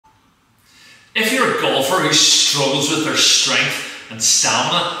If you're a golfer who struggles with their strength and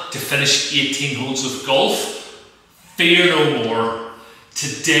stamina to finish 18 holes of golf, fear no more.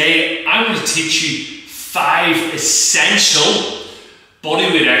 Today I'm going to teach you 5 essential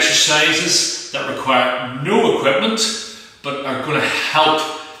bodyweight exercises that require no equipment but are going to help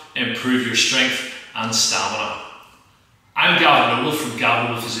improve your strength and stamina. I'm Gavin Noble from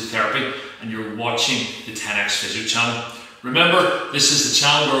Gavin Noble Physiotherapy and you're watching the 10X Physio channel. Remember, this is the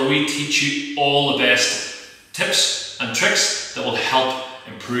channel where we teach you all the best tips and tricks that will help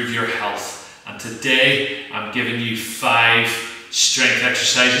improve your health. And today I'm giving you 5 strength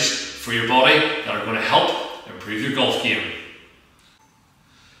exercises for your body that are going to help improve your golf game.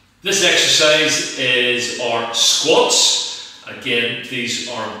 This exercise is our squats. Again, these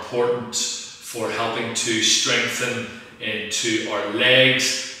are important for helping to strengthen into our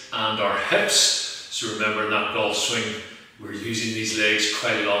legs and our hips. So remember, in that golf swing, we're using these legs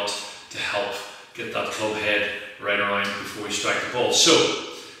quite a lot to help get that club head right around before we strike the ball. So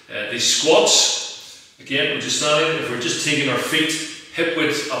these squats, again, we're just standing, if we're just taking our feet hip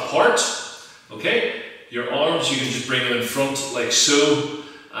width apart, okay, your arms, you can just bring them in front like so,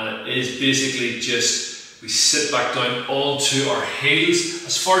 and it is basically just, we sit back down onto our heels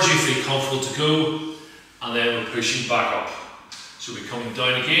as far as you feel comfortable to go, and then we're pushing back up. So we're coming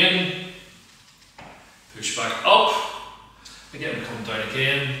down again, push back up, again we're coming down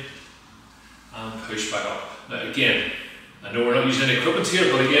again, and push back up. Now again, I know we're not using any equipment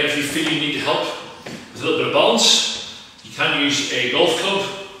here, but again, if you feel you need help with a little bit of balance, you can use a golf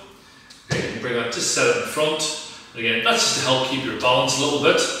club. Okay, you can bring that, just set it in front. And again, that's just to help keep your balance a little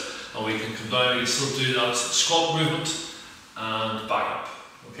bit, and we can come down, we can still do that squat movement, and back up.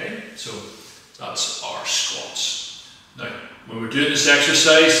 Okay, so that's our squats. Now, when we're doing this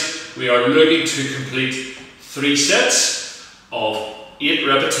exercise, we are looking to complete 3 sets of 8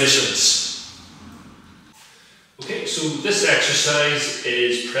 repetitions. Okay, so this exercise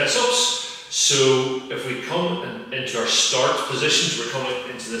is press-ups. So if we come into our start positions, we're coming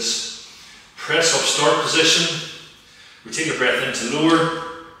into this press-up start position. We take a breath in to lower,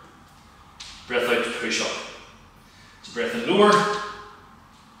 breath out to push up. So breath in lower,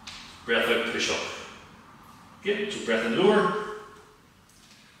 breath out to push up. Okay, so breath in lower,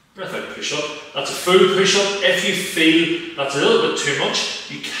 breath out, push up. That's a full push up. If you feel that's a little bit too much,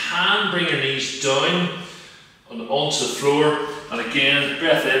 you can bring your knees down onto the floor. And again,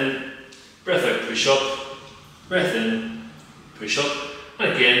 breath in, breath out, push up, breath in, push up.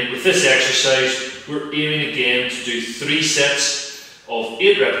 And again, with this exercise, we're aiming again to do 3 sets of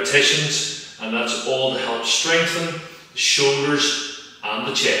 8 repetitions, and that's all to help strengthen the shoulders and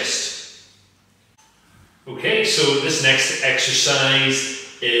the chest. Okay, so this next exercise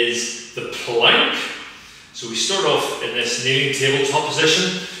is the plank. So we start off in this kneeling tabletop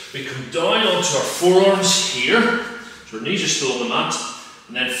position. We come down onto our forearms here, so our knees are still on the mat,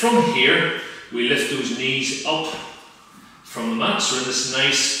 and then from here we lift those knees up from the mat. So we're in this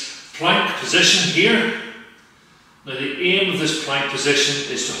nice plank position here. Now the aim of this plank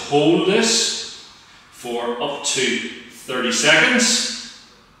position is to hold this for up to 30 seconds.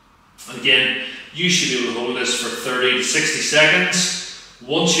 And again, you should be able to hold this for 30 to 60 seconds.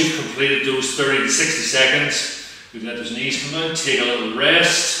 Once you've completed those 30 to 60 seconds, we can let those knees come down, take a little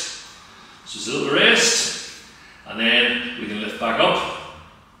rest. So just a little rest, and then we can lift back up,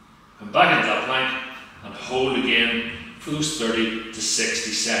 come back into that plank, and hold again for those 30 to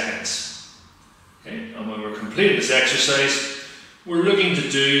 60 seconds. Okay, and when we're completing this exercise, we're looking to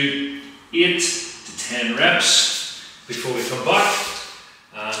do 8 to 10 reps before we come back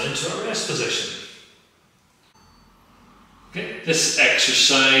and into our rest position. Okay, this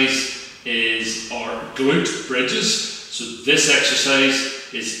exercise is our glute bridges. So this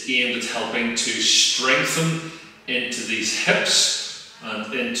exercise is aimed at helping to strengthen into these hips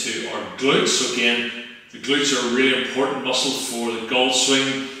and into our glutes. So again, the glutes are a really important muscle for the golf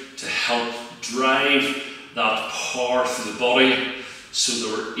swing to help drive that power through the body, so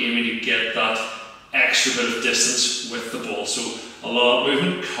that we're aiming to get that extra bit of distance with the ball. So a lot of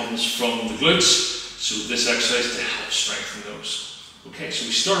movement comes from the glutes. So this exercise to help strengthen those. Okay, so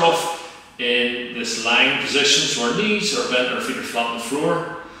we start off in this lying position. So our knees are bent, our feet are flat on the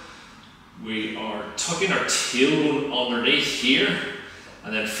floor. We are tucking our tailbone underneath here.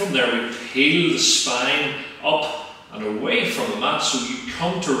 And then from there we peel the spine up and away from the mat. So you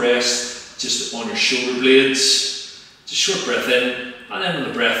come to rest just on your shoulder blades. Just short breath in, and then on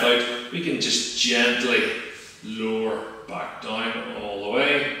the breath out, we can just gently lower back down all the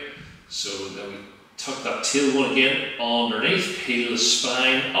way. So then we tuck that tailbone again underneath, peel the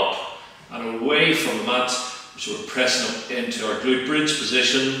spine up and away from the mat. So we're pressing up into our glute bridge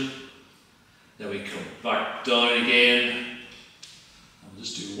position. Then we come back down again. I'll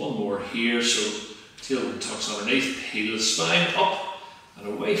just do one more here, so tailbone tucks underneath, heel of the spine, up and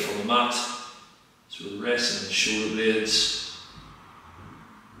away from the mat. So we're resting on the shoulder blades.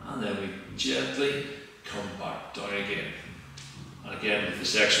 And then we gently come back down again. And again, with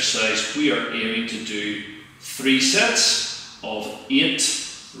this exercise, we are aiming to do 3 sets of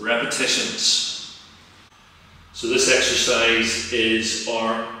 8 repetitions. So this exercise is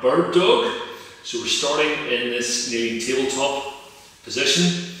our bird dog. So we're starting in this kneeling tabletop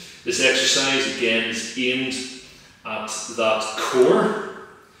position. This exercise again is aimed at that core.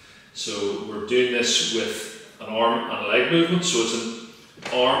 So we're doing this with an arm and a leg movement. So it's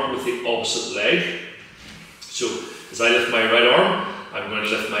an arm with the opposite leg. So as I lift my right arm, I'm going to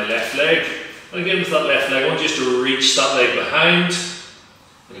lift my left leg. And again with that left leg, I want you just to reach that leg behind.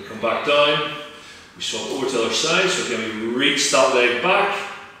 And you come back down. We swap over to the other side. So again we reach that leg back.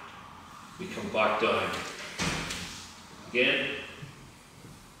 We come back down. Again.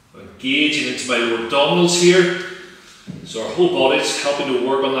 I'm engaging into my lower abdominals here. So our whole body is helping to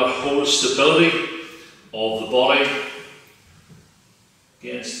work on that whole stability of the body.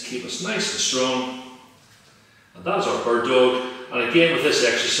 Again, to keep us nice and strong. And that is our bird dog. And again with this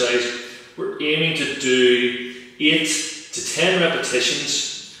exercise, we're aiming to do 8 to 10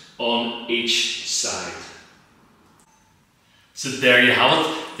 repetitions on each side. So there you have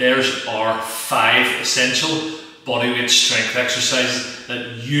it. There's our 5 essential bodyweight strength exercises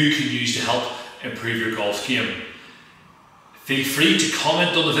that you can use to help improve your golf game. Feel free to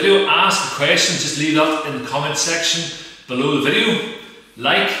comment on the video, ask a question, just leave that in the comment section below the video.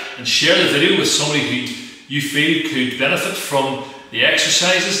 Like and share the video with somebody who you feel could benefit from the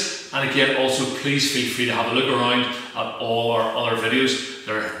exercises. And again, also please feel free to have a look around at all our other videos.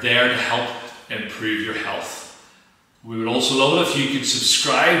 They're there to help improve your health. We would also love it if you could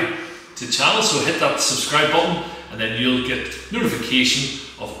subscribe to the channel, so hit that subscribe button and then you'll get notification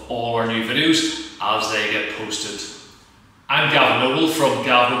of all our new videos as they get posted. I'm Gavin Noble from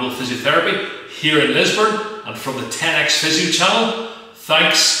Gavin Noble Physiotherapy here in Lisburn and from the 10X Physio channel.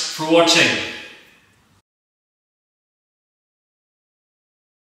 Thanks for watching.